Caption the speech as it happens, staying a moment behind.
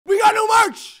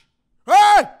Ouch!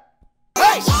 Hey!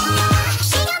 Hey!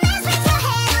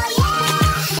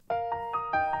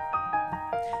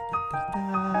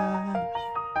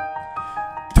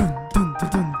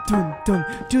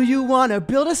 Do you want to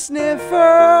build a sniffer?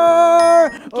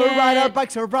 Or ride our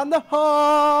bikes around the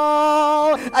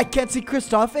hall? I can't see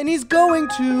Kristoff and he's going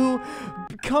to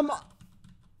come.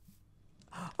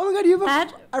 Oh my god, you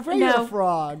have I forgot you had a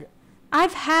frog.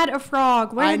 I've had a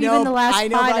frog. Where have you been the last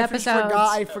 5 episodes?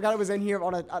 I forgot it was in here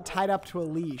on tied up to a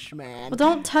leash, man. Well,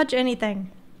 don't touch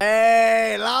anything.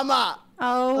 Hey, llama.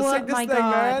 Oh, let's take this my thing,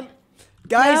 God. Man.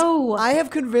 Guys, no. I have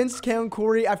convinced Kale and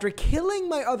Corey after killing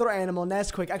my other animal,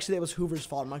 Nesquik. Actually, it was Hoover's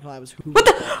fault. I'm not gonna lie, it was Hoover. What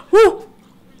the? Woo.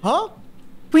 Huh?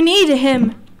 We need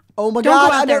him. Oh my Don't god,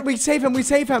 go out there. We save him, we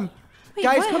save him. Wait,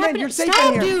 guys, come in, you're safe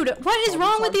Stop, in here. Dude, what is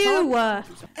wrong with you?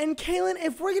 And Kaylin,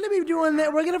 if we're gonna be doing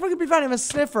that, we're gonna be finding a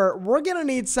sniffer. We're gonna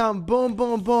need some boom,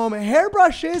 boom, boom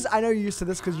hairbrushes. I know you're used to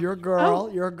this because you're a girl.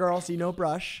 You're a girl, so you know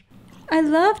brush. I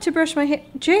love to brush my hair.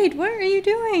 Jade, what are you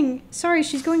doing? Sorry,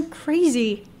 she's going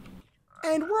crazy.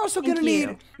 And we're also gonna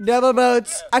need double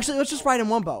boats. Actually, let's just ride in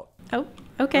one boat. Oh,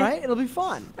 okay. Right? It'll be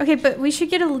fun. Okay, but we should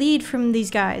get a lead from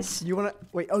these guys. You wanna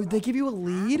wait? Oh, they give you a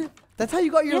lead? That's how you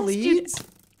got your leads? Dude.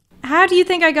 How do you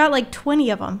think I got like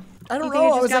 20 of them? I don't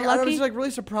know. I was like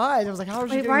really surprised. I was like, how is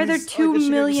she Wait, getting why are there these, 2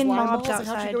 like, million slime mobs balls? Like, how's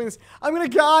she outside? doing this? I'm gonna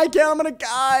die, Kale. I'm gonna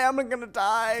die. I'm gonna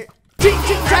die.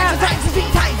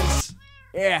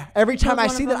 Yeah. Every time I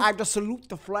see that, I have to salute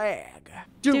the flag.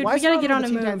 Dude, why we gotta get on a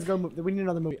move. We need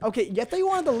another movie. Okay, yet they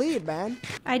wanted the lead, man.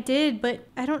 I did, but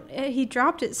I don't. He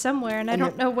dropped it somewhere, and I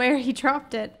don't know where he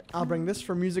dropped it. I'll bring this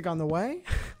for music on the way.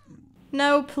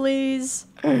 No, please.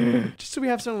 Just so we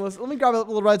have some. Let me grab a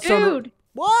little redstone. Dude.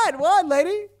 What,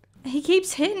 lady? He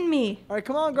keeps hitting me. All right,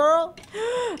 come on, girl.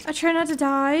 I try not to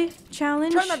die.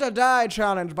 Challenge. Try not to die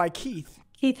challenge by Keith.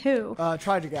 Keith who?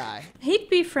 Try to guy. He'd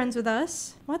be friends with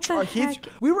us. What the heck?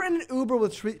 We were in an Uber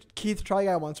with Keith Try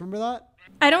Guy once. Remember that?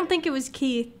 I don't think it was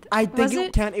Keith. I think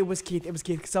it was Keith. It was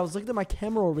Keith because I was looking at my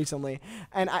camera roll recently,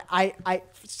 and I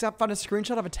found a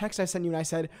screenshot of a text I sent you, and I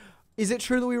said, "Is it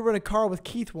true that we were in a car with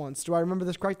Keith once? Do I remember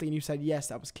this correctly?" And you said, "Yes,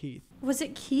 that was Keith." Was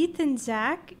it Keith and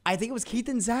Zach? I think it was Keith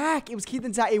and Zach. It was Keith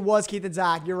and Zach. It was Keith and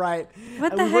Zach. You're right.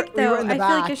 What the heck, though? I feel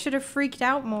like I should have freaked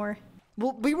out more.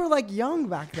 Well, we were like young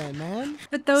back then, man.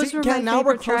 But those were my now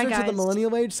we're favorite Try closer Guys. to the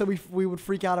millennial age, so we would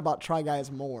freak out about Try Guys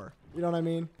more. You know what I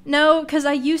mean? No, because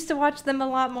I used to watch them a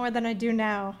lot more than I do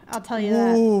now. I'll tell you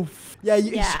that. Oof. Yeah,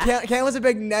 Karen was a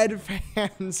big Ned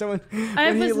fan, so when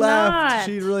he left,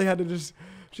 she really had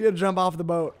to jump off the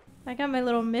boat. I got my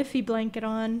little Miffy blanket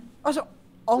on. Also,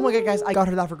 oh my god, guys, I got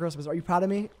her that for Christmas. Are you proud of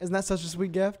me? Isn't that such a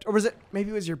sweet gift? Or was it, maybe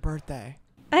it was your birthday?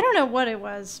 I don't know what it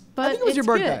was, but I think it was your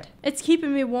birthday. Good. It's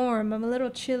keeping me warm. I'm a little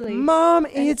chilly. Mom,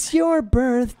 it's your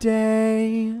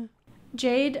birthday.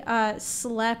 Jade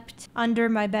slept under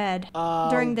my bed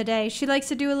during the day. She likes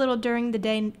to do a little during the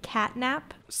day cat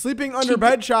nap. Sleeping under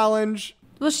bed challenge.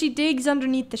 Well, she digs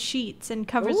underneath the sheets and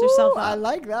covers herself up. I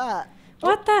like that.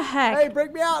 What the heck? Hey,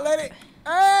 break me out, lady.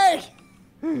 Hey!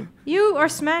 You are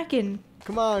smacking.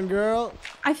 Come on, girl.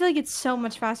 I feel like it's so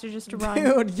much faster just to run.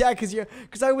 Dude, yeah,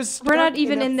 because I was. We're not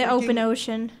even in the open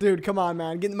ocean. Dude, come on,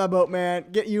 man. Get in my boat, man.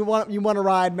 You want to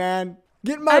ride, man.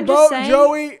 Get in my boat,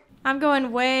 Joey. I'm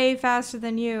going way faster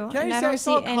than you, and I don't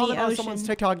see any ocean. On someone's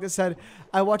TikTok that said,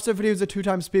 I watch their videos at 2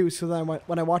 times speed, so then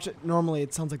when I watch it normally,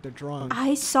 it sounds like they're drunk.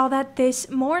 I saw that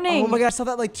this morning. Oh my god, I saw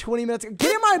that like 20 minutes ago.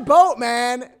 Get in my boat,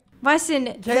 man. Listen,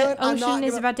 the ocean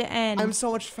is about to end. I'm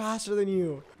so much faster than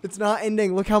you. It's not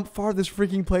ending. Look how far this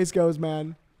freaking place goes,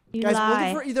 man. Guys, we're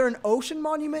looking for either an ocean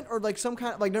monument or like some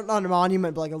kind of, like, not a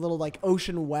monument, but like a little like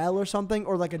ocean well or something,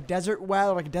 or like a desert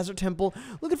well or like a desert temple.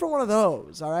 Looking for one of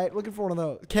those, all right? Looking for one of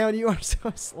those. Cameron, you are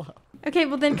so slow. Okay,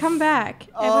 well then come back.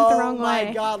 I went the wrong way. Oh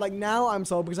my god, like now I'm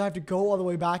slow because I have to go all the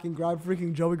way back and grab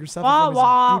freaking Joey Graceffa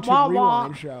from his YouTube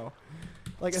Rewind show.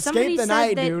 Like, escape the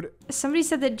night, dude. Somebody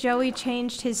said that Joey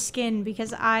changed his skin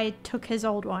because I took his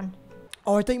old one.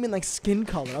 Oh, I thought you meant like skin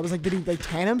color. I was like, did he like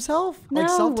tan himself? No. Like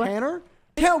self-tanner?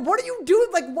 Yeah, what are you doing?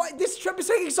 Like, what? This trip is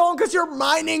taking so long because you're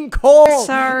mining coal.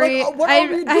 Sorry. Like, what are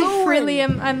you doing? I really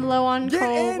am. I'm low on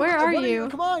coal. Where are you?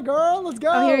 Come on, girl. Let's go.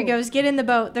 Oh, here he goes. Get in the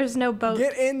boat. There's no boat.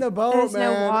 Get in the boat, There's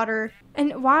man. no water.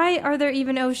 And why are there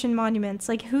even ocean monuments?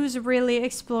 Like, who's really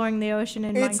exploring the ocean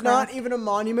in Minecraft? It's not even a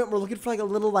monument. We're looking for like a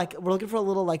little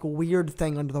weird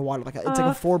thing under the water. Like it's like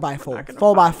a 4x4.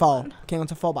 4x4. Okay,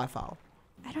 it's a 4x4.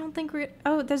 I don't think we're.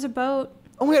 Oh, there's a boat.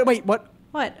 Oh wait, what?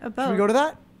 What? A boat? Should we go to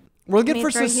that? We're looking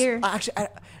for right here. Actually,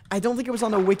 I don't think it was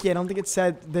on the wiki. I don't think it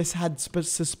said this had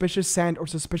suspicious sand or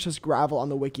suspicious gravel on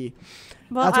the wiki.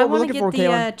 Well, I want to get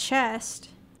the chest.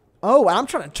 Oh, I'm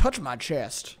trying to touch my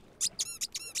chest.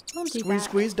 Don't do Squeeze, that.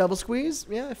 squeeze, double squeeze.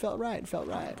 Yeah, it felt right. It felt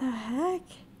right. What the heck?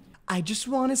 I just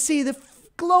want to see the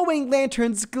glowing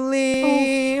lanterns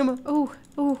gleam. Ooh,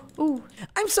 ooh, ooh.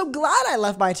 I'm so glad I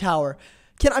left my tower.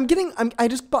 I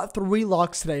just bought 3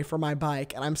 locks today for my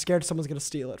bike, and I'm scared someone's going to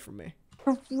steal it from me.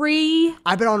 3?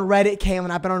 I've been on Reddit, Caitlin.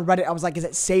 I've been on Reddit. I was like, is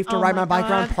it safe to ride my bike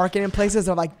around, park it in places?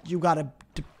 They're like, you gotta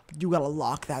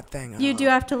lock that thing up. You do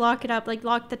have to lock it up, like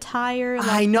lock the tire.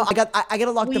 I know. I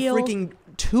gotta lock the freaking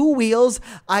 2 wheels.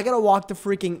 I gotta walk the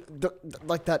freaking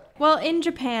like that. Well, in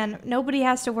Japan, nobody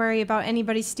has to worry about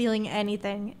anybody stealing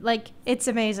anything. Like, it's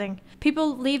amazing.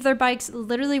 People leave their bikes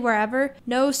literally wherever.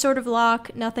 No sort of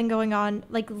lock, nothing going on.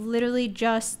 Like, literally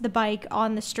just the bike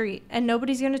on the street, and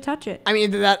nobody's gonna touch it. I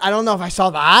mean, I don't know if I saw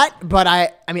that, but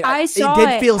I saw it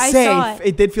did feel I safe. saw it.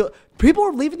 It did feel. People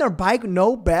were leaving their bike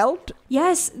no belt.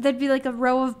 Yes, there'd be like a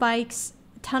row of bikes,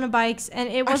 a ton of bikes, and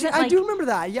it wasn't Actually, like... I do remember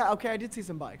that. Yeah, okay, I did see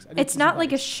some bikes. It's not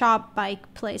like a shop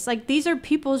bike place. Like, these are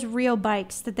people's real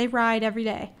bikes that they ride every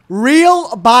day.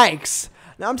 Real bikes.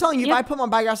 Now, I'm telling you, Yep. if I put my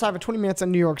bike outside for 20 minutes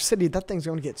in New York City, that thing's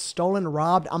going to get stolen,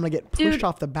 robbed. I'm going to get pushed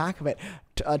off the back of it,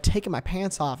 taking my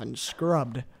pants off and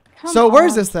scrubbed. So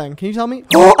where's this thing? Can you tell me?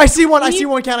 Oh, I see one. I see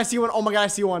one. I see one. Oh, my God, I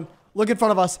see one. Look in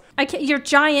front of us. I can't, your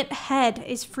giant head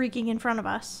is freaking in front of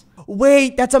us.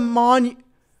 Wait, that's a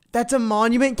That's a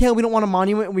monument, Kale. We don't want a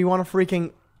monument. We want a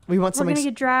freaking. We want something. We're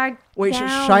gonna get dragged. Wait,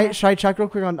 down. should I check real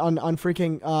quick on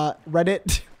freaking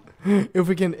Reddit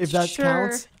if that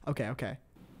counts? Okay.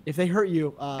 If they hurt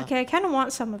you. Okay, I kind of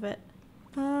want some of it.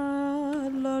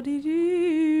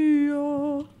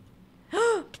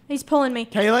 He's pulling me.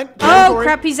 Kaylin. Oh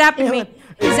crap! He's zapping me.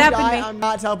 He's zapping me. I'm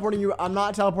not teleporting you. I'm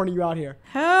not teleporting you out here.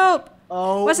 Help!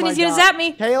 Oh, Weston, he's gonna God. zap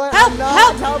me. Kaylin, Help! I'm not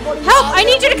Help! teleporting you Help! out I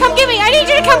need you to come get me. I need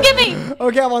you to come get me.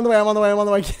 Okay, I'm on the way.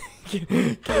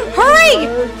 Hurry!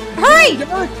 Hurry!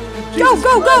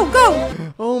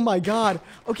 Go! Oh my God.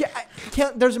 Okay, I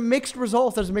can't. There's mixed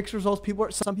results. Some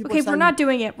people. Some people. Okay, we're not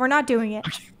doing it.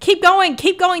 Keep going.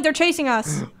 They're chasing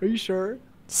us. Are you sure?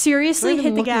 Seriously, They're hit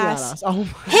the looking at gas. us. Oh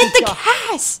my Hit the God.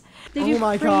 gas! They do Oh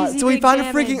my God. crazy So we big found a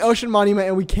damage. freaking ocean monument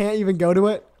and we can't even go to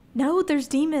it? No, there's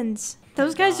demons.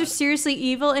 Those guys are seriously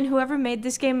evil, and whoever made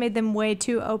this game made them way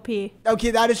too OP.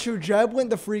 Okay, that is true. Jeb went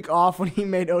the freak off when he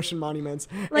made ocean monuments.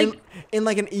 Like- in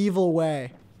like an evil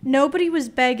way. Nobody was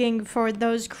begging for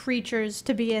those creatures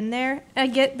to be in there. I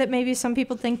get that maybe some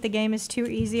people think the game is too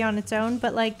easy on its own,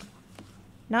 but like,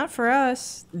 not for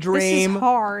us. Dream. This is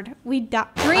hard. Dream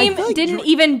feel like didn't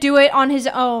even do it on his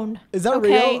own. Is that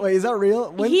okay? real? Wait, is that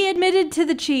real? He admitted to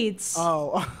the cheats.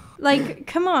 Oh. Like,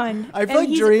 come on. I feel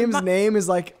like Dream's name is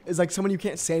like someone you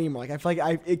can't say anymore. Like I feel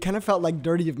like it kind of felt like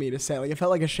dirty of me to say. Like it felt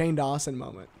like a Shane Dawson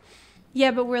moment. Yeah,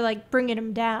 but we're like bringing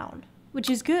him down, which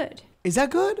is good. Is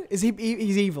that good? Is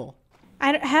he's evil?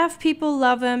 Half people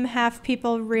love him, half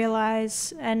people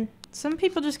realize, and some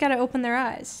people just gotta open their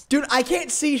eyes. Dude, I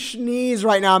can't see Sneeze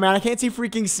right now, man. I can't see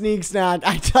freaking Sneak Snack.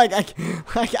 I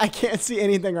can't see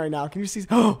anything right now. Can you see?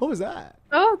 Oh, what was that?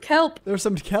 Oh, kelp. There's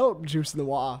some kelp juice in the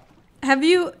water. Have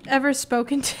you ever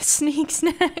spoken to Sneak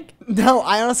Snack? No,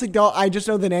 I honestly don't. I just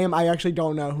know the name. I actually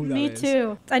don't know who that is. Me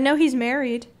too. I know he's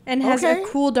married and has a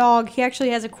cool dog. He actually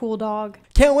has a cool dog.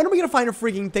 Ken, when are we gonna find a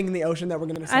freaking thing in the ocean that we're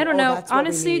gonna say, I don't know. That's what we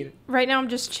Honestly, need? right now I'm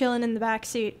just chilling in the back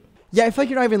seat. Yeah, I feel like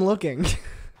you're not even looking.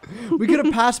 We could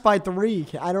have passed by 3.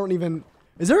 I don't even.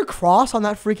 Is there a cross on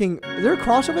that freaking? Is there a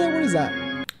cross over there? What is that?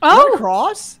 Oh, is there a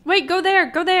cross? Wait, go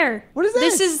there. What is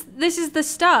this? This is the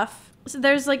stuff. So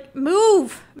there's like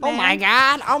move. Man. Oh my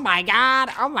God! Oh my God!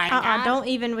 Oh my God! Don't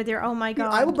even with your oh my God.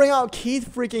 Dude, I will bring out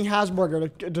Keith freaking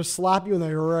Hasburger to slap you in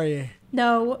the ray.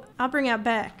 No, I'll bring out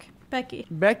Becky.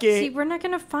 See, we're not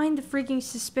gonna find the freaking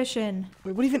suspicion.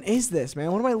 Wait, what even is this,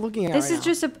 man? What am I looking at? This is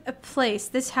just a place.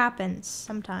 This happens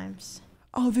sometimes.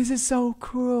 Oh, this is so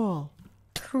cruel.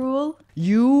 Cruel?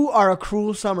 You are a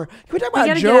cruel summer. Can we talk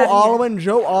about Joe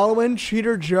Alwyn,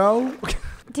 Cheater Joe?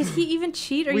 Did he even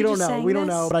cheat? Or we don't know. We don't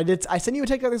know. But I sent you a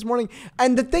TikTok this morning,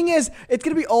 and the thing is, it's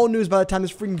gonna be old news by the time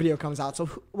this freaking video comes out. So,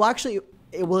 well, actually,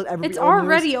 will it ever be old news? It's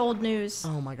already old news.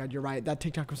 Oh my God, you're right. That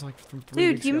TikTok was like from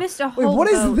 3 weeks Dude, you ago. missed a whole Wait, what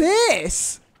is boat.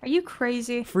 this? Are you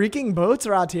crazy? Freaking boats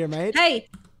are out here, mate. Hey.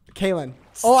 Kaylin.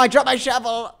 Oh, I dropped my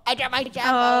shovel.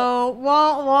 Oh,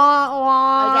 wah, wah,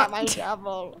 wah. I dropped my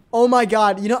shovel. Oh my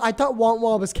God. You know, I thought want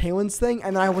want was Kaylin's thing,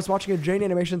 and then I was watching a Jane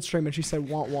animation stream, and she said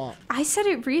want want. I said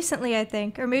it recently, I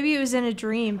think. Or maybe it was in a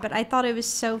dream, but I thought it was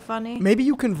so funny. Maybe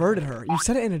you converted her. You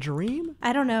said it in a dream?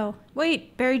 I don't know.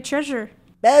 Wait, buried treasure.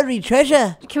 Buried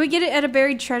treasure. Can we get it at a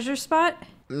buried treasure spot?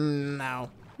 No.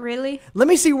 Really? Let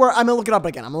me see where. I'm gonna look it up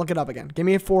again. Give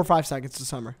me 4 or 5 seconds to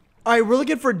summer. All right, we're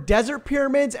looking for desert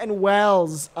pyramids and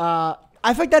wells.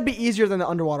 I feel like that'd be easier than the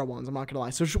underwater ones. I'm not gonna lie.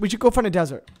 So we should go find a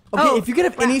desert. Okay, if you could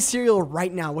have any cereal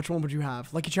right now, which one would you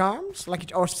have? Lucky Charms,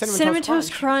 or Cinnamon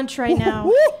Toast Crunch right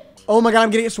now. Oh my god, I'm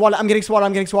getting swatted. I'm getting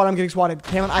swatted.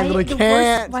 Cameron, I literally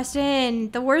can't. Weston,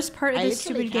 the worst part of this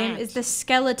stupid game is the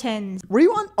skeletons. Were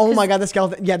you on? Oh my god, the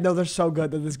skeleton. Yeah, no, they're so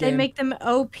good at this game. They make them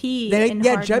OP.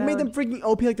 Jed made them freaking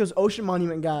OP like those Ocean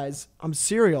Monument guys. I'm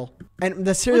cereal, and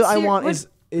the cereal I want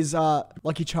is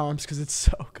Lucky Charms because it's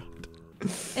so good.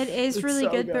 It is really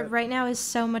good, but right now is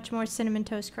so much more Cinnamon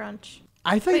Toast Crunch.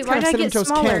 I think it's kind of Cinnamon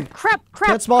Toast Ken.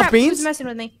 Crap. Small beans? Who's messing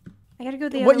with me? I gotta go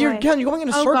the other way. Ken, you're going in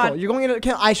a circle. God. You're going in a...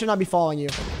 Ken, I should not be following you.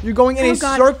 You're going in a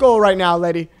circle right now,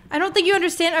 lady. I don't think you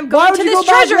understand. I'm going to this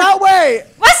treasure. Why would you go back that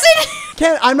way? Weston!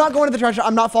 Ken, I'm not going to the treasure.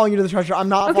 I'm not following you to the treasure. I'm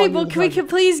not following you to the treasure. Okay, well, can we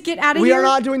please get out of here? We are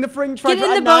not doing the freaking treasure get in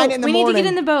the at boat. 9 in the morning. We need to get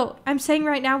in the boat. I'm saying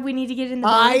right now we need to get in the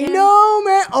boat. I know,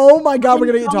 man. Oh my god, we're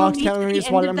going to get dogs. Ken, I'm going to get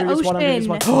swatted. I'm going to get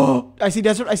swatted. Oh, I see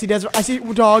desert. I see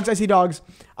dogs. I see dogs.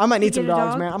 I might need some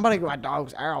dogs, man. I'm about to get my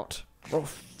dogs out.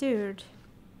 Oof. Dude.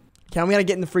 Ken, we got to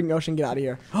get in the freaking ocean and get out of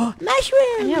here. Mushrooms!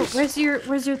 I know. Where's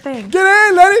your thing? Get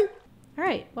in, lady!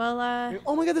 Alright, well,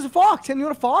 oh my god, there's a fox. Ken, you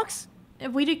want a fox?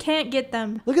 We can't get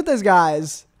them. Look at those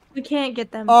guys. We can't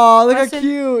get them. Oh, look how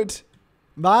cute.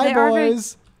 Bye,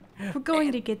 boys. We're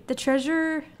going to get the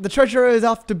treasure. The treasure is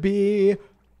off to be.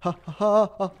 Ha ha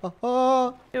ha ha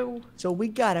ha. Ew. So we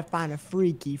gotta find a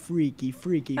freaky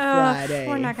Friday.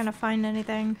 We're not gonna find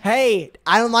anything. Hey,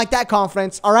 I don't like that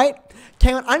confidence, alright?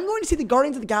 Cameron, I'm going to see the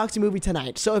Guardians of the Galaxy movie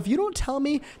tonight. So if you don't tell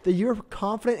me that you're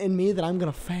confident in me, then I'm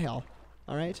gonna fail.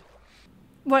 Alright?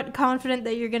 What, confident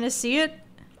that you're gonna see it?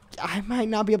 I might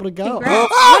not be able to go. What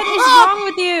is wrong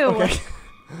with you? Okay.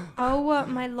 Oh,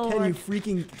 my lord. Can you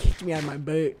freaking kick me out of my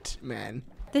boat, man?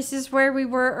 This is where we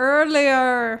were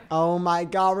earlier. Oh my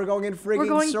god, we're going in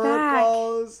freaking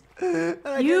circles.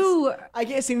 I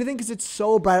can't see anything because it's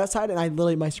so bright outside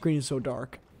and my screen is so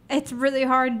dark. It's really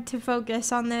hard to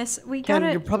focus on this.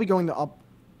 You're probably going to up.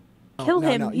 Kill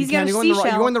him. No. He's got a seashell.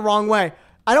 You're going the wrong way.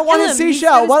 I don't want his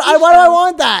seashell. Why do I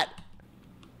want that?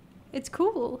 It's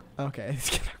cool. Okay, it's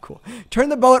kind of cool. Turn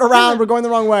the boat around. We're going the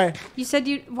wrong way. You said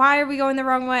why are we going the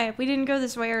wrong way? We didn't go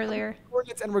this way earlier.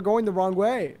 And we're going the wrong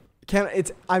way.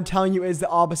 I'm telling you, it's the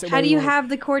opposite way. How do you have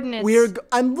the coordinates?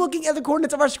 I'm looking at the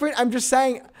coordinates of our screen. I'm just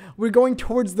saying we're going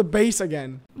towards the base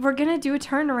again. We're gonna do a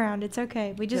turnaround. It's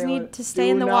okay. We just need to stay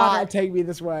in the water. Do not take me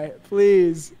this way,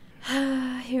 please.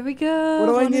 Here we go. What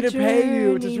do I need to pay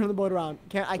you to turn the boat around?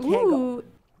 I can't go.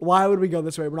 Why would we go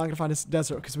this way? We're not gonna find this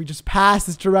desert because we just passed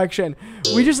this direction.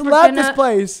 We just left this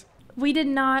place. We did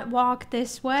not walk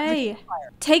this way.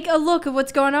 Take a look at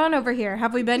what's going on over here.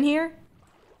 Have we been here?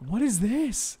 What is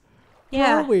this?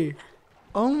 Yeah. Where are we?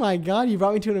 Oh my god, you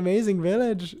brought me to an amazing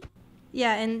village.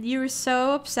 Yeah, and you were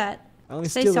so upset.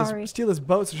 Steal this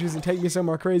boat so she doesn't take me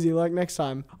somewhere crazy like next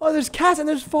time. Oh, there's cats and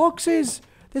there's foxes.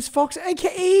 There's foxes and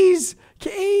kitties.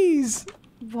 Kitties.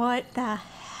 What the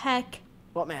heck?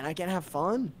 What, man? I can't have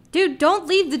fun? Dude, don't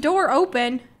leave the door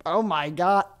open. Oh my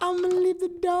god. I'm gonna leave the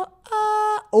door.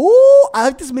 Oh, I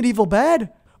like this medieval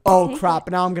bed. Oh crap.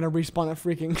 Now I'm gonna respawn that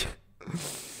freaking.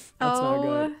 That's not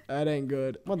good. That ain't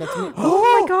good. Well, that's me. Oh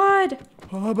my god.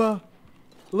 Baba.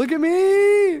 Look at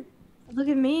me. Look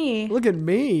at me. Look at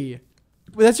me.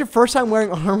 Wait, that's your first time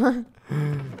wearing armor?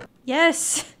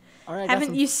 Yes. All right,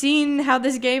 haven't you seen how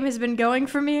this game has been going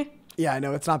for me? Yeah, I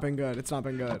know. It's not been good. It's not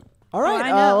been good. All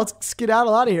right, let's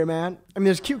skedaddle out of here, man. I mean,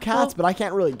 there's cute cats, but I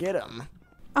can't really get them.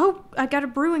 Oh, I got a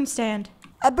brewing stand.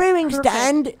 A brewing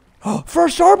stand? For a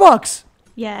Starbucks?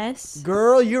 Yes.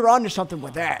 Girl, you're onto something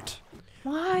with that.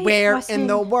 Why? Where in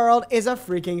the world is a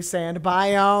freaking sand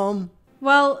biome?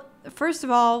 Well, first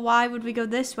of all, why would we go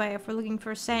this way if we're looking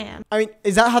for sand? I mean,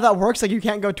 is that how that works? Like, you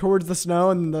can't go towards the snow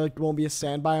and there won't be a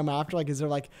sand biome after? Like, is there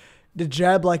like, did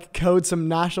Jeb like code some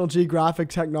National Geographic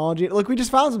technology? Look, we just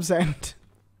found some sand.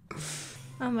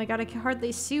 Oh my god, I can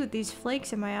hardly see with these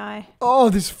flakes in my eye. Oh,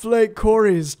 these flake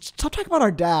Corys. Stop talking about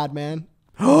our dad, man.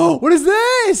 Oh, what is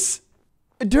this?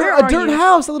 A dirt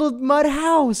house, a little mud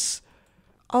house.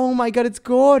 Oh my god, it's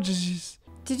gorgeous.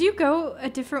 Did you go a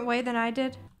different way than I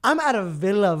did? I'm at a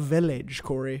village,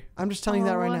 Corey. I'm just telling you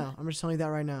that right now.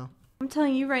 I'm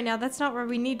telling you right now, that's not where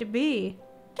we need to be.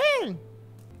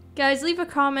 Guys, leave a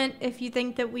comment if you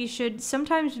think that we should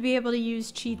sometimes be able to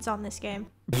use cheats on this game.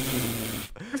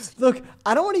 Look,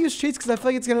 I don't want to use cheats because I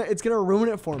feel like it's gonna ruin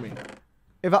it for me.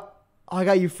 If I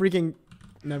got you freaking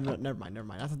never mind.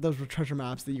 I thought those were treasure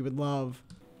maps that you would love.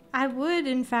 I would,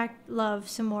 in fact, love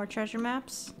some more treasure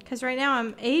maps because right now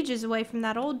I'm ages away from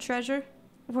that old treasure.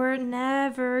 We're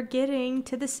never getting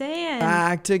to the sand.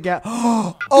 Back to get.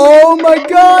 Oh my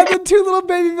god, the two little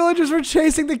baby villagers were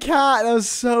chasing the cat. That was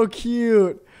so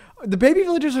cute. The baby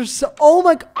villagers are so. Oh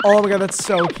my god, that's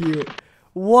so cute.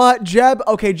 What, Jeb?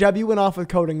 Okay, Jeb, you went off with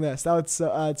coding this.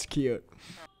 That's cute.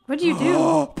 What do you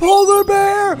do? Polar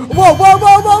bear!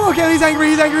 Whoa! Okay, he's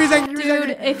angry.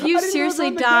 Dude, if you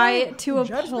seriously die to a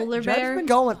polar bear, Jeb's been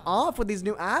going off with these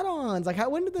new add-ons. Like,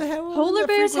 when did the hell? Polar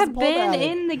bears have been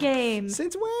in the game.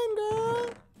 Since when, girl?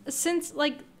 Since,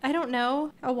 like, I don't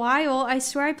know, a while. I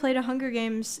swear I played a Hunger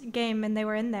Games game and they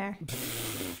were in there.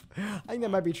 I think that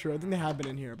might be true. I think they have been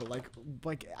in here, but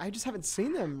like I just haven't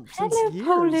seen them since years.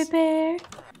 Polar bear.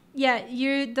 Yeah,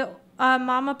 the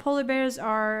mama polar bears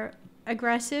are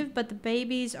aggressive, but the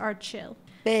babies are chill.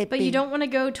 But you don't want to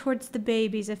go towards the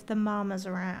babies if the mama's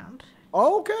around.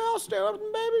 Okay, I'll stay up with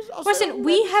the babies. Listen,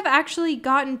 we have actually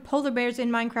gotten polar bears in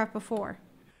Minecraft before.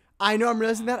 I know. I'm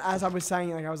realizing that as I was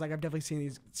saying, like I was like, I've definitely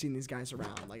seen these guys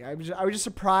around. Like I was just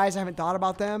surprised. I haven't thought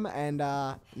about them, and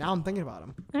now I'm thinking about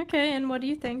them. Okay, and what do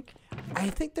you think?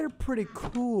 I think they're pretty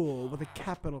cool with a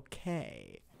capital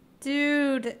K.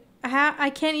 Dude, I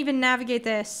can't even navigate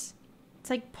this. It's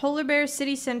like Polar Bear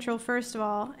City Central, first of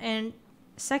all, and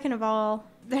second of all,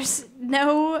 there's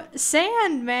no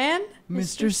sand, man.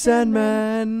 Mr.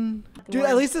 Sandman. Dude,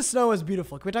 at least the snow is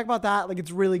beautiful. Can we talk about that? Like,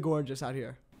 it's really gorgeous out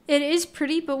here. It is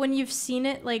pretty, but when you've seen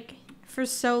it, like, for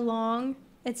so long,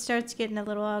 it starts getting a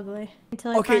little ugly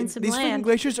until I find some these land. freaking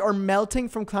glaciers are melting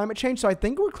from climate change, so I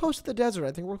think we're close to the desert.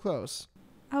 I think we're close.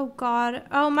 Oh, God.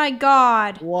 Oh, my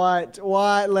God. What,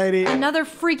 lady? Another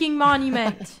freaking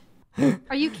monument.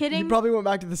 Are you kidding? You probably went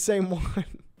back to the same one.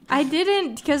 I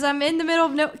didn't, because I'm in the middle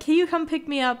of no... Can you come pick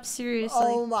me up? Seriously.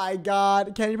 Oh, my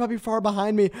God. Ken, you're probably far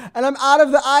behind me. And I'm out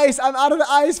of the ice. I'm out of the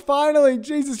ice, finally.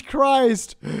 Jesus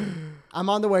Christ. I'm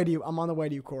on the way to you. I'm on the way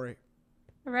to you, Corey.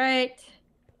 Right.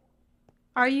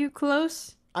 Are you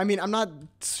close? I mean, I'm not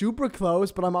super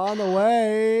close, but I'm on the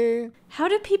way. How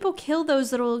do people kill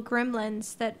those little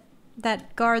gremlins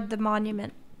that guard the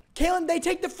monument? Kaylin, they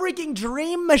take the freaking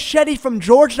dream machete from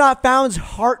George Not Found's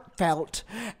Heartfelt,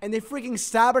 and they freaking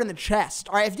stab it in the chest.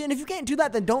 All right, if you can't do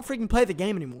that, then don't freaking play the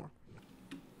game anymore.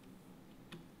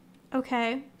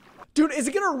 Okay. Dude, is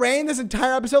it gonna rain this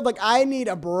entire episode? Like, I need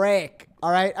a break.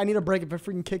 All right, I need a break of a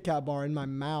freaking Kit Kat bar in my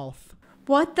mouth.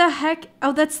 What the heck?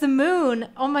 Oh, that's the moon.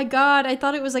 Oh my God, I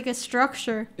thought it was like a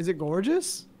structure. Is it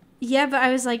gorgeous? Yeah, but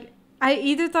I was like, I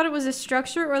either thought it was a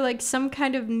structure or like some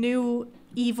kind of new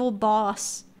evil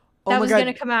boss that was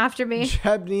gonna come after me.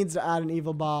 Jeb needs to add an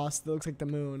evil boss that looks like the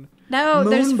moon. No,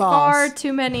 Moon there's boss. far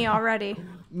too many already.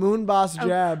 Moon boss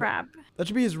Jeb. Oh crap. That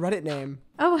should be his Reddit name.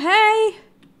 Oh hey.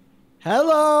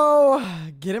 Hello.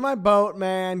 Get in my boat,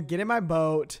 man. Get in my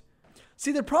boat.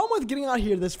 See, the problem with getting out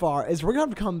here this far is we're gonna have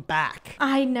to come back.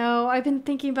 I know. I've been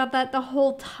thinking about that the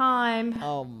whole time.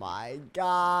 Oh my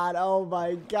God. Oh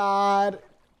my God.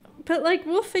 But like,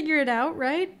 we'll figure it out,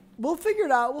 right? We'll figure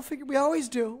it out. We always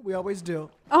do. We always do.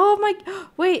 Oh my,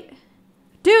 wait.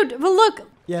 Dude, but look.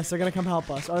 Yes, they're gonna come help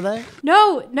us, are they?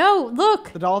 No,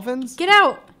 look. The dolphins? Get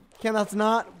out. Ken, that's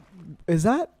not. Is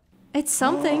that? It's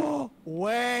something.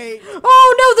 Wait.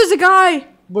 Oh no, there's a guy.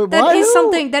 Wait, that what? is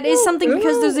something. That is something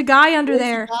because there's a guy under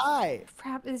there. Guy?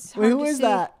 Crap, it's Wait, hard who to is see.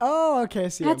 that? Oh, okay, I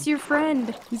see That's him. your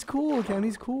friend. He's cool, Ken.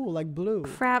 He's cool, like blue.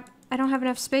 Crap, I don't have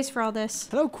enough space for all this.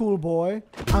 Hello, cool boy.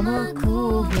 I'm a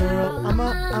cool girl. I'm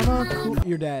a cool.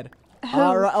 You're dead. Who,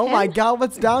 All right. Oh my him? God,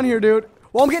 what's down here, dude?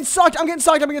 Well, I'm getting sucked.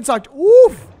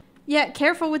 Woof. Yeah,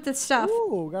 careful with the stuff.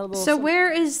 Ooh, got a little. So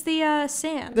where is the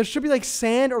sand? There should be like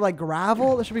sand or like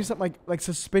gravel. There should be something like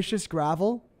suspicious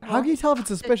gravel. How can you tell if it's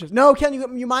suspicious? No, Ken,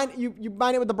 you mine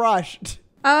it with the brush.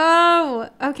 Oh,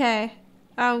 okay.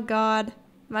 Oh God,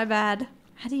 my bad.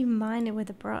 How do you mine it with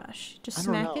a brush? Just I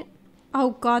don't smack know. it?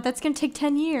 Oh God, that's gonna take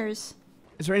 10 years.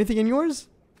 Is there anything in yours?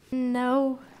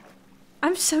 No.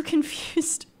 I'm so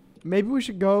confused. Maybe we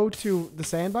should go to the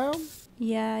sand biome.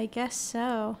 Yeah, I guess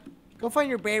so. Go find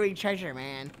your buried treasure,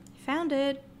 man. Found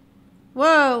it.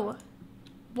 Whoa.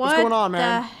 What's going on,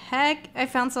 man? What the heck? I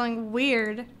found something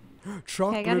weird.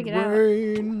 Chocolate gotta get out.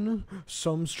 rain.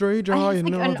 Some stray I have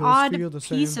giant like an others odd feel the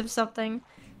piece same. of something.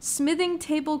 Smithing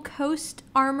table coast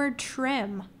armor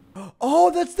trim.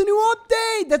 Oh, that's the new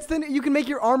update. That's the you can make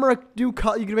your armor you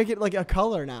can make it like a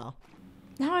color now.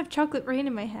 Now I have chocolate rain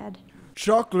in my head.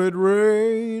 Chocolate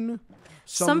rain.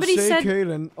 Somebody said-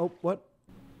 Kaylin. Oh, what?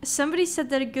 Somebody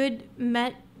said that a good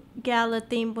Met Gala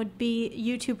theme would be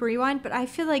YouTube Rewind, but I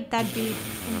feel like that'd be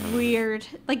weird.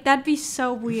 Like, that'd be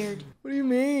so weird. What do you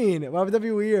mean? Why would that be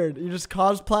weird? You're just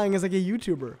cosplaying as like a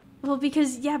YouTuber. Well,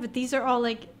 because, yeah, but these are all,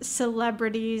 like,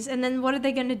 celebrities. And then what are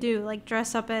they going to do? Like,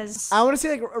 dress up as... I want to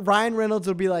say like Ryan Reynolds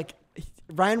would be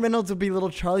little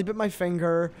Charlie bit my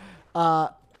finger.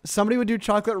 Somebody would do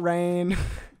chocolate rain.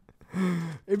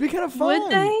 It'd be kind of fun.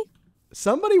 Would they?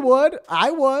 Somebody would.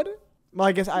 I would. Well,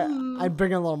 I guess I'd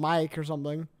bring a little mic or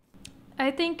something. I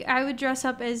think I would dress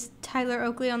up as Tyler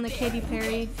Oakley on the Katy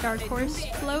Perry Dark Horse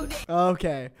float.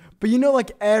 Okay. But you know,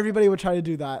 like, everybody would try to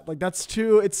do that. Like, it's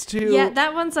too... Yeah,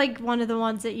 that one's, like, one of the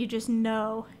ones that you just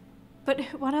know. But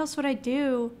what else would I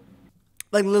do?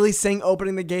 Like, Lily Singh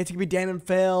opening the gates. It could be Dan and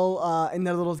Phil in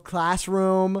their little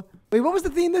classroom. Wait, what was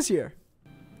the theme this year?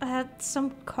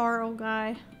 Some Carl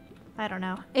guy. I don't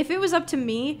know. If it was up to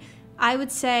me, I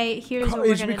would say, here's what we're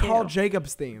going to do. It should be Carl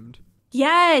Jacobs themed.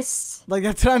 Yes! Like,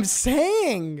 that's what I'm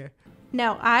saying.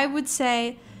 No, I would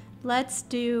say, let's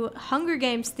do Hunger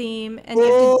Games theme, and you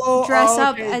have to dress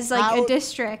up as, like, a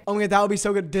district. Oh, my God, that would be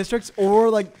so good. Districts, or,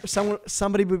 like,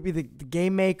 somebody would be the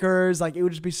game makers. Like, it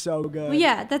would just be so good. Well,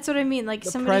 yeah, that's what I mean. Like,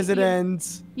 the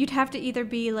presidents. You'd have to either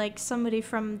be, like, somebody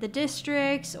from the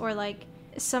districts, or, like,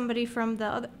 somebody from the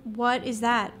other... What is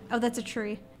that? Oh, that's a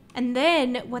tree. And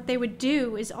then what they would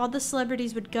do is all the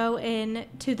celebrities would go in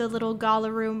to the little gala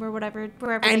room or whatever,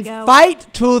 wherever they go. And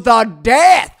fight to the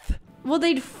death! Well,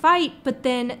 they'd fight, but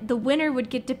then the winner would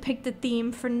get to pick the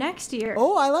theme for next year.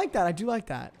 Oh, I like that. I do like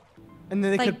that. And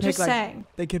then they could pick,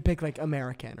 they could pick, like,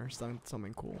 American or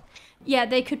something cool. Yeah,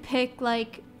 they could pick,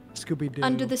 like... Scooby-Doo.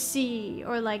 Under the Sea,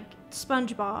 or, like,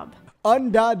 SpongeBob.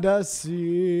 Under the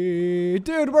sea.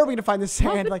 Dude, where are we gonna find the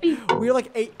sand? Like, we're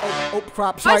like oh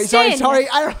crap. Sorry.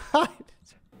 I don't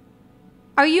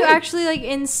Are you actually, like,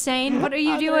 insane? What are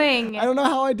you doing? I don't know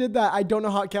how I did that. I don't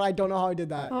know how I did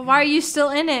that. Well, why are you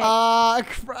still in it?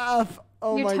 Crap.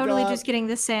 Oh my God. You're totally just getting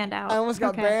the sand out. I almost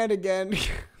got banned again.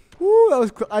 Woo, that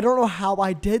was I don't know how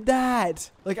I did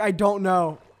that. Like, I don't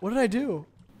know. What did I do?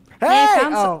 Hey!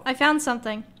 I found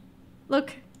something.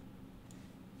 Look.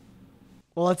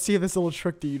 Well, let's see if this little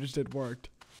trick that you just did worked.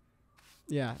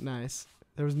 Yeah, nice.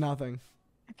 There was nothing.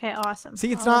 Okay, awesome.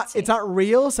 See, it's not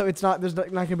real, so there's not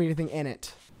gonna be anything in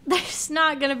it. There's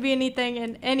not gonna be anything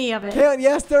in any of it.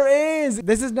 Yes, there is.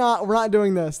 We're not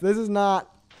doing this. This is not.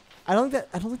 I don't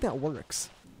think that works.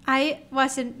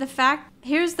 Listen,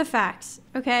 here's the facts,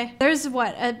 okay? There's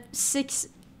what, a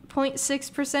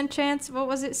 6.6% chance? What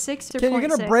was it, 6 or 0.6? You're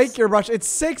gonna break your brush. It's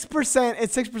 6%.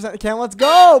 It's 6%. Ken, let's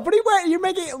go. What are you waiting? You're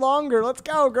making it longer. Let's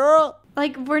go, girl.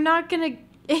 Like, we're not gonna,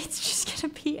 it's just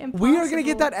gonna be impossible. We are gonna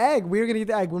get that egg. We are gonna get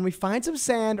the egg. When we find some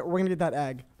sand, we're gonna get that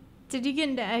egg. Did you get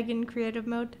into egg in creative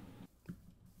mode?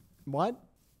 What?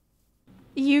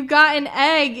 You got an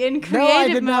egg in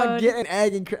creative mode. No, I did not get an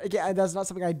egg in creative mode. That's not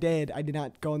something I did. I did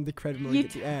not go into creative mode to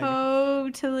get the egg.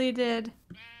 You totally did.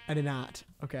 I did not.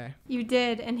 Okay. You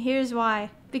did, and here's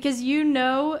why. Because you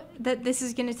know that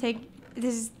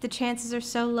the chances are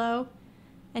so low,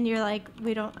 and you're like,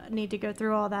 we don't need to go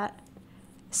through all that.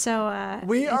 So,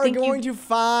 we are going to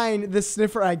find the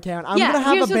sniffer egg count. I'm going to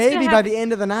have a baby by the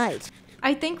end of the night.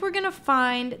 I think we're going to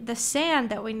find the sand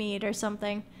that we need or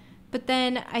something. But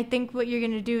then I think what you're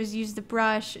going to do is use the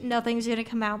brush. Nothing's going to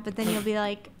come out, but then you'll be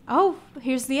like, oh,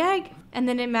 here's the egg. And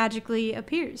then it magically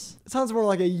appears. It sounds more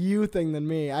like a you thing than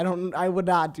me. I would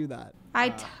not do that.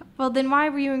 Well, then why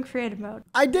were you in creative mode?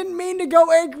 I didn't mean to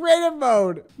go in creative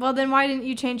mode. Well, then why didn't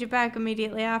you change it back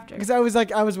immediately after? Because I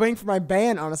was waiting for my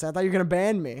ban, honestly. I thought you were going to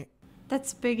ban me.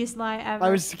 That's the biggest lie ever. I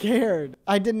was scared.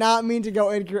 I did not mean to go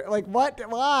in. Like, what?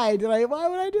 Why would I do that? Why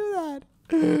would I do that?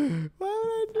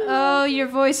 Oh, your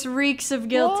voice reeks of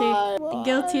guilty. Why? The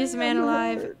guiltiest man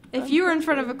alive. If you were in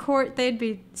front of a court, they'd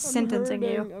be sentencing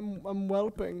you. I'm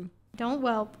whelping. Don't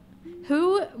whelp.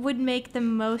 Who would make the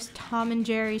most Tom and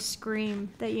Jerry scream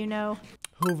that you know?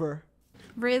 Hoover.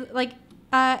 Really? Like,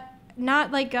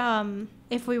 not like,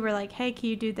 if we were like, hey, can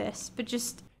you do this? But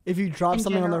just if you drop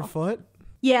something on their foot?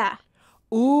 Yeah.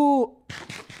 Ooh.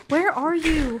 Where are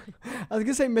you? I was going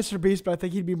to say Mr. Beast, but I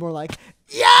think he'd be more like,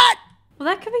 yeah! Well,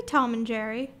 that could be Tom and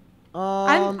Jerry.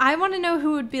 I want to know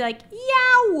who would be like,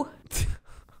 yow!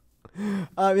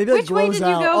 Maybe like Which way did you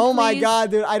go, oh my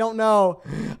God, dude, I don't know.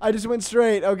 I just went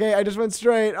straight. Okay, I just went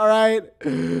straight. All right.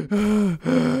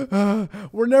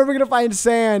 We're never gonna find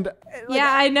sand. Like,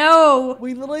 yeah, I know.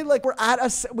 We literally we're at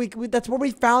that's where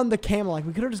we found the camel. Like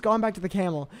we could have just gone back to the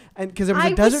camel, and because there was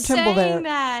a desert temple there.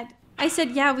 That. I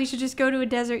said, yeah, we should just go to a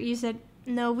desert. You said,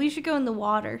 no, we should go in the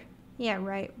water. Yeah,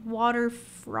 right. Water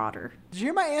frauder. Did you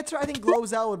hear my answer? I think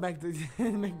Glozell would make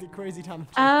the crazy Tom.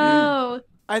 Oh.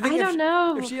 I don't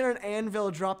know. If she had an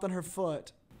anvil dropped on her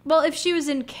foot. Well, if she was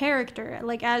in character,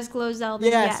 like as Glozell,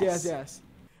 then yes.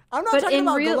 I'm not talking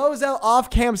about Glozell off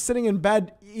cam sitting in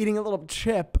bed eating a little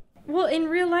chip. Well, in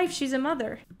real life, she's a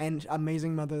mother. And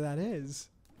amazing mother that is.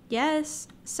 Yes.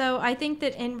 So I think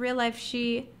that in real life,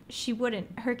 she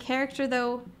wouldn't. Her character,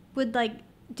 though, would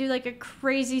do like a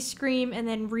crazy scream and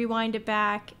then rewind it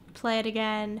back, play it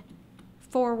again,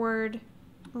 forward,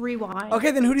 Rewind.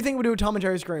 Okay, then who do you think would do a Tom and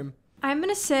Jerry scream? I'm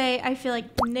gonna say I feel like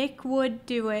Nick would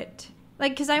do it.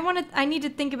 Like, cause I need to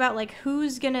think about like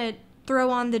who's gonna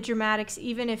throw on the dramatics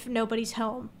even if nobody's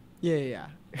home. Yeah.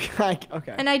 Like,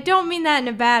 okay. And I don't mean that in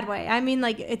a bad way. I mean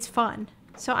like it's fun.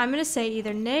 So I'm gonna say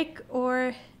either Nick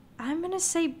or I'm gonna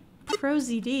say Pro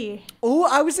ZD. Oh,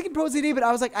 I was thinking Pro ZD, but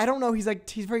I was like, I don't know. He's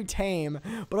very tame,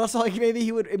 but also like maybe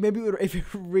it would if it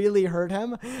really hurt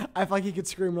him. I feel like he could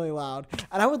scream really loud,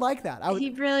 and I would like that. He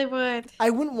really would. I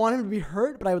wouldn't want him to be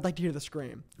hurt, but I would like to hear the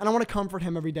scream, and I want to comfort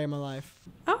him every day of my life.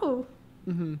 Oh.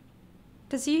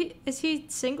 Is he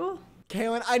single?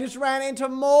 Kaylin, I just ran into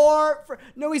more.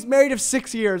 No, he's married of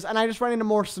 6 years, and I just ran into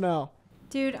more snow.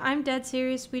 Dude, I'm dead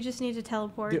serious. We just need to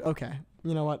teleport. Dude, okay.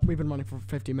 You know what? We've been running for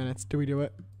 50 minutes. Do we do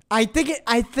it? I think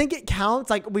it counts.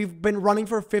 Like we've been running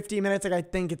for 50 minutes. Like I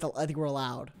think we're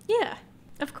allowed. Yeah,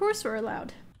 of course we're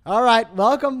allowed. All right,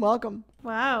 welcome.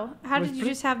 Wow, how did you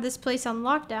just have this place on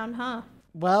lockdown, huh?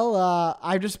 Well,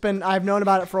 I've known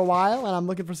about it for a while, and I'm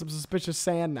looking for some suspicious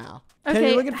sand now. Okay,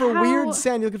 you're looking for weird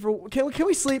sand. You're looking for. Can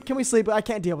we sleep? Can we sleep? I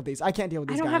can't deal with these. I can't deal with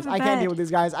these guys. I can't deal with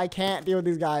these guys. I can't deal with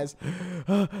these guys.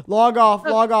 Log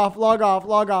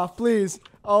off, please.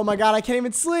 Oh my God, I can't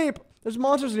even sleep. There's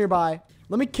monsters nearby.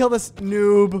 Let me kill this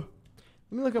noob. Let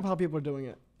me look up how people are doing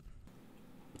it.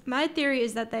 My theory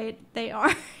is that they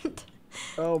aren't.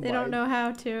 Oh They don't know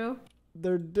how to.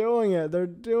 They're doing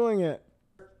it.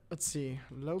 Let's see.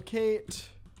 Locate,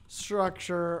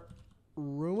 structure,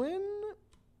 ruin.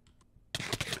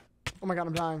 Oh my God,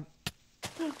 I'm dying.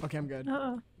 Okay, I'm good.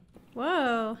 Uh-oh.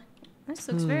 Whoa. This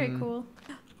looks very cool.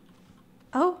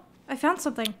 Oh, I found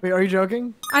something. Wait, are you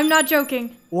joking? I'm not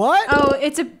joking. What? Oh,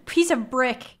 it's a piece of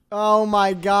brick. Oh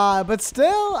my God. But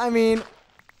still, I mean,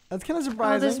 that's kind of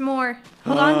surprising. Oh, there's more.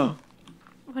 Hold on.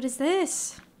 What is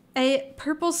this? A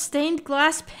purple stained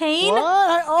glass pane?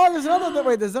 What? Oh, there's another.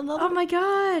 Wait, there's another. Oh my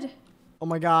God. Oh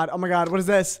my God. Oh my God. What is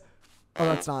this? Oh,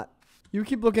 that's not. You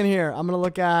keep looking here. I'm going to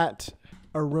look at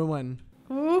a ruin.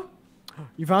 Ooh.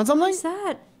 You found something? What's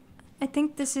that? I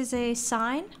think this is a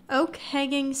sign. Oak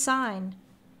hanging sign.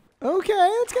 Okay,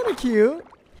 that's kind of cute.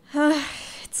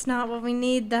 It's not what we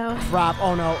need though. Crap.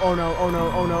 Oh no.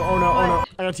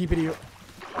 I got TP to you.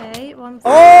 Okay,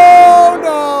 Oh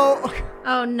no!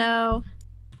 Oh no.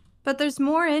 But there's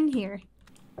more in here.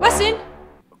 Weston!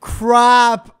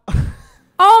 Crap!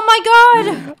 Oh my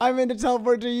God! I meant to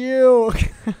teleport to you.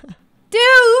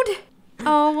 Dude!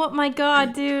 Oh my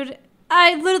God, dude.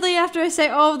 I literally after I say,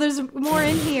 oh, there's more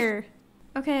in here.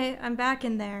 Okay, I'm back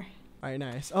in there. Alright,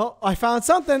 nice. Oh, I found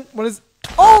something. What is...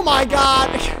 Oh my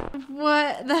God!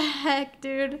 What the heck,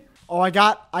 dude? Oh, I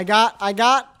got a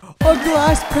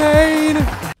glass pane!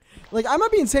 Like, I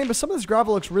might be insane, but some of this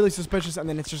gravel looks really suspicious, and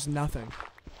then it's just nothing.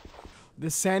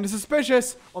 This sand is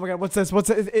suspicious. Oh my God, what's this? What's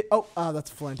it? Oh, that's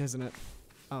flint, isn't it?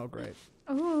 Oh, great.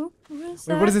 Oh, what is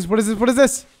Wait, that? what is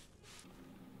this?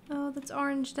 Oh, that's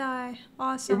orange dye.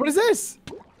 Awesome. Wait, what is this?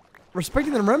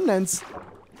 Respecting the remnants.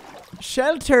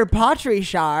 Shelter pottery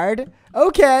shard.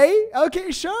 Okay,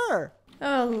 sure.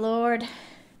 Oh, Lord.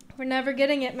 We're never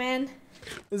getting it, man.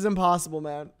 This is impossible,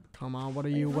 man. Come on, what are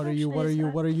you?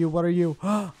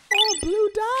 Oh, blue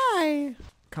dye.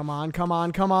 Come on.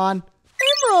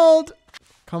 Emerald.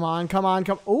 Come on.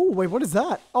 Oh, wait, what is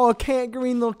that? Oh, a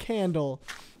green little candle.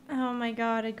 Oh my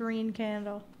God, a green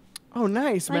candle. Oh,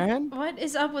 nice, man. What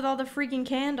is up with all the freaking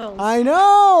candles? I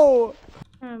know.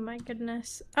 Oh my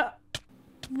goodness.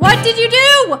 What did you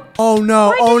do? Oh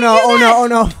no, Oh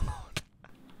no.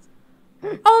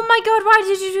 Oh my God, why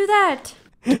did you do that?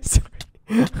 Sorry.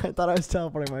 I thought I was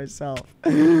teleporting myself.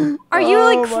 Are you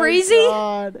like crazy?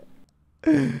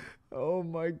 Oh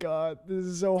my God, this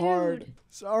is so hard.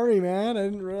 Sorry, man. I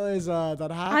didn't realize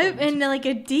that happened. I'm in like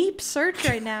a deep search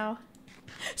right now.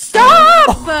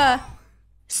 Stop!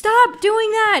 Stop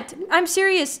doing that! I'm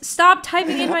serious. Stop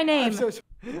typing in my name. I'm so sorry.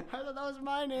 I thought that was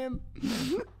my name.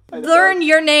 Learn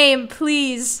your name,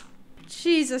 please.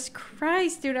 Jesus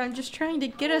Christ, dude. I'm just trying to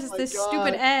get us this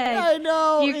stupid egg. I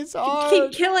know. It's hard.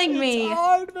 Keep killing me. It's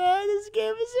hard, man. This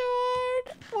game is so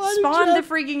hard. Spawn the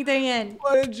freaking thing in.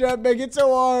 Why did Jeff make it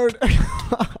so hard?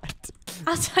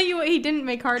 I'll tell you what he didn't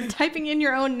make hard. Typing in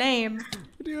your own name.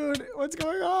 Dude, what's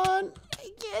going on?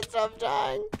 I can't stop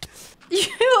dying.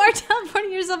 You are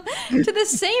teleporting yourself to the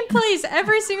same place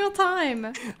every single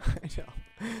time.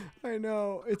 I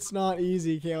know. It's not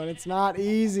easy, Kaylin. It's not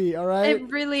easy, all right? It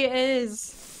really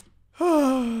is.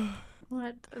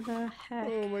 What the heck?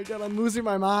 Oh my God, I'm losing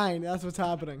my mind. That's what's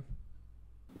happening.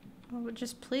 Oh,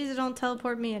 just please don't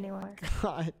teleport me anywhere.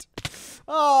 God.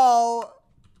 Oh.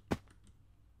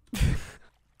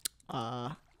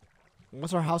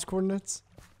 What's our house coordinates?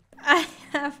 I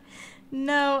have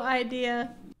no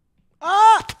idea.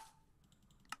 Ah!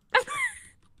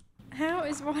 How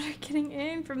is water getting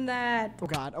in from that? Oh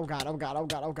god, oh god, oh god, oh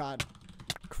god, oh god.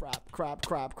 Crap, crap,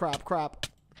 crap, crap, crap.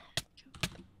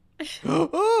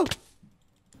 Oh!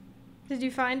 Did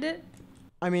you find it?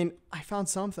 I mean, I found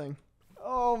something.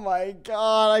 Oh my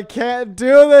god, I can't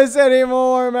do this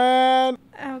anymore, man.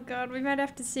 Oh god, we might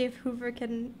have to see if Hoover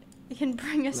can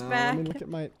bring us No, back. let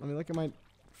me look at my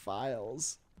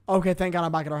files. Okay, thank god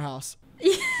I'm back at our house.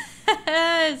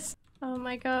 Yes! Oh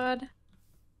my god.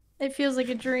 It feels like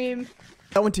a dream.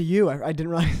 That went to you. I didn't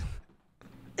realize.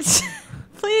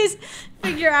 Please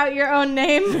figure out your own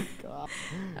name. God.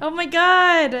 Oh my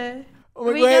god. Oh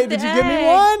my, We wait, got the did you give me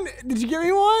egg. one? Did you give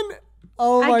me one?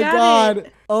 Oh I my got god.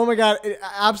 it. Oh my god. It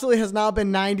absolutely has not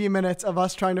been 90 minutes of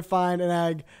us trying to find an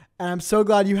egg. And I'm so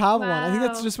glad you have one. I think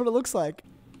that's Wow. just what it looks like.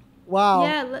 Wow.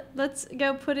 Yeah, let's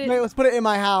go put it. Wait, let's put it in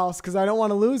my house because I don't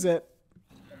want to lose it.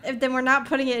 Then we're not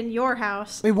putting it in your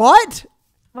house. Wait, what?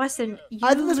 Weston, you I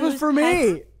thought this was lose for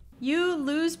pets. me. You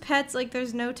lose pets like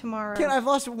there's no tomorrow. Kid, I've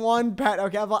lost one pet.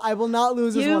 Okay, I will not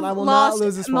lose this You've one. I will lost not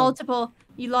lose this one. multiple.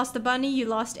 You lost the bunny. You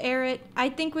lost Errett. I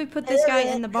think we put this guy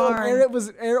in the barn. Errett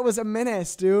was a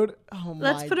menace, dude. Oh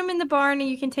my. Let's put him in the barn and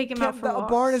you can take him out for The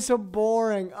walks. barn is so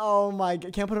boring. Oh my.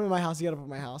 Can't put him in my house. You gotta put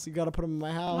him in my house. You gotta put him in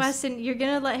my house. Weston, you're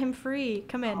gonna let him free.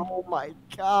 Come in. Oh my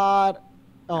god.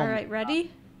 Oh, All right,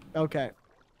 ready? okay.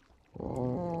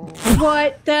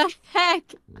 What the heck?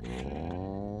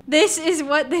 This is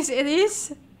what this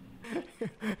is?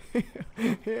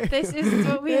 This is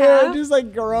what we It have? just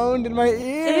like groaned in my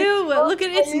ear. Ew, look at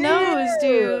its nose,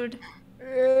 dude.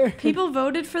 Ew. People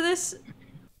voted for this.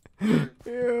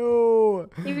 Ew.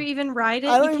 You even ride it?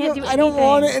 I You don't can't even, do anything. I don't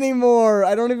want it anymore.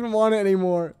 I don't even want it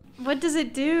anymore. What does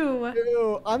it do?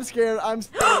 Ew. I'm scared. I'm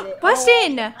scared.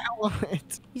 Weston! I don't want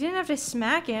it. You didn't have to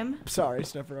smack him. I'm sorry,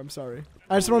 Sniffer. I'm sorry.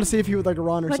 I just want to see if he would like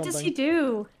run or What something. does he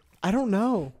do? I don't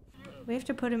know. We have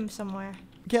to put him somewhere.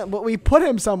 Can't, but we put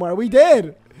him somewhere. We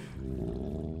did.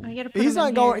 I gotta put He's him not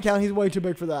in going. here. Count. He's way too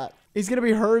big for that. He's gonna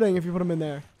be hurting if you put him in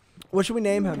there. What should we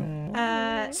name him?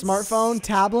 Smartphone,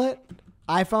 tablet,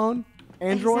 iPhone, He's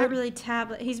Android. not really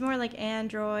tablet. He's more like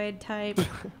Android type.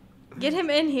 Get him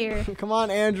in here. Come on,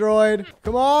 Android.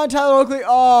 Come on, Tyler Oakley.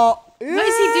 Oh. What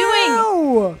is he doing?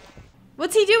 doing?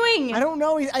 What's he doing? I don't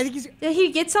know. I think he's. Did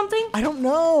he get something? I don't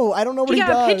know. I don't know what He he,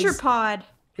 got does. a picture pod.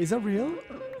 Is that real?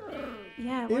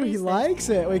 Yeah, Ew, what he is this? likes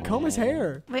it. Wait, comb his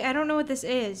hair. Wait, I don't know what this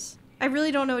is. I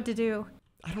really don't know what to do.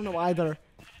 I don't know either.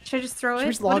 Should I just throw Should it?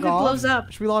 we just What if log it off? blows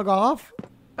up? Should we log off?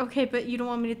 Okay, but you don't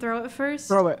want me to throw it first?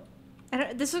 Throw it.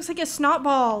 This looks like a snot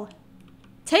ball.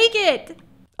 Take it!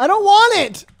 I don't want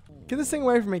it. Get this thing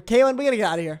away from me. Caitlin, we gotta get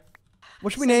out of here.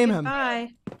 What should we name him? Bye.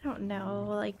 I don't know,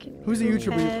 like... Who's a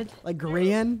YouTuber? Ted. Like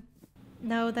Grian?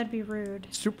 No, that'd be rude.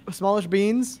 Smallish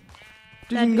Beans? Dude,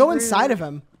 That'd you can be go rude. inside of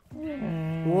him.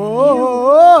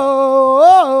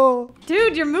 Whoa!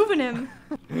 Dude, you're moving him.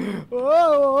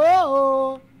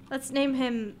 Whoa! Let's name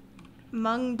him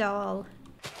Mungdal.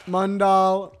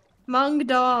 Mundal.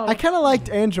 Mungdal. I kind of liked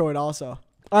Android also.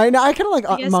 I kind of like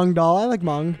guess- Mungdal. I like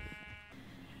Mung.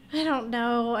 I don't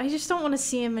know. I just don't want to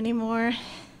see him anymore.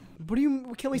 What do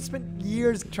you? Can we spend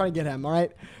years trying to get him? All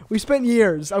right, we spent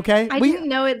years. Okay. I we didn't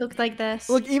know it looked like this.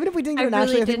 look. Even if we didn't get I him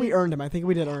naturally, really I think we didn't. earned him. I think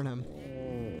we did earn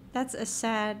him. That's a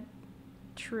sad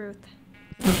truth.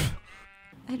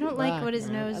 I don't like what his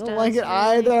nose I does. don't like it really.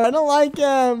 either. I don't like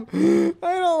him.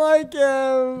 I don't like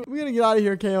him. We gotta get out of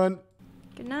here, Kaylin.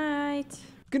 Good night.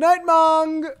 Good night,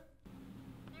 Mung.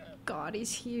 God,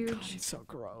 he's huge. He's so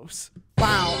gross.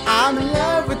 Wow, I'm in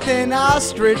love with an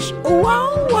ostrich.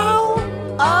 Wow, wow.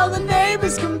 All the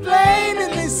neighbors complain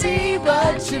and they see,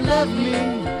 but you love me.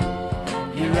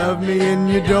 You love me and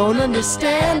you don't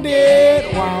understand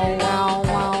it. Wow, wow.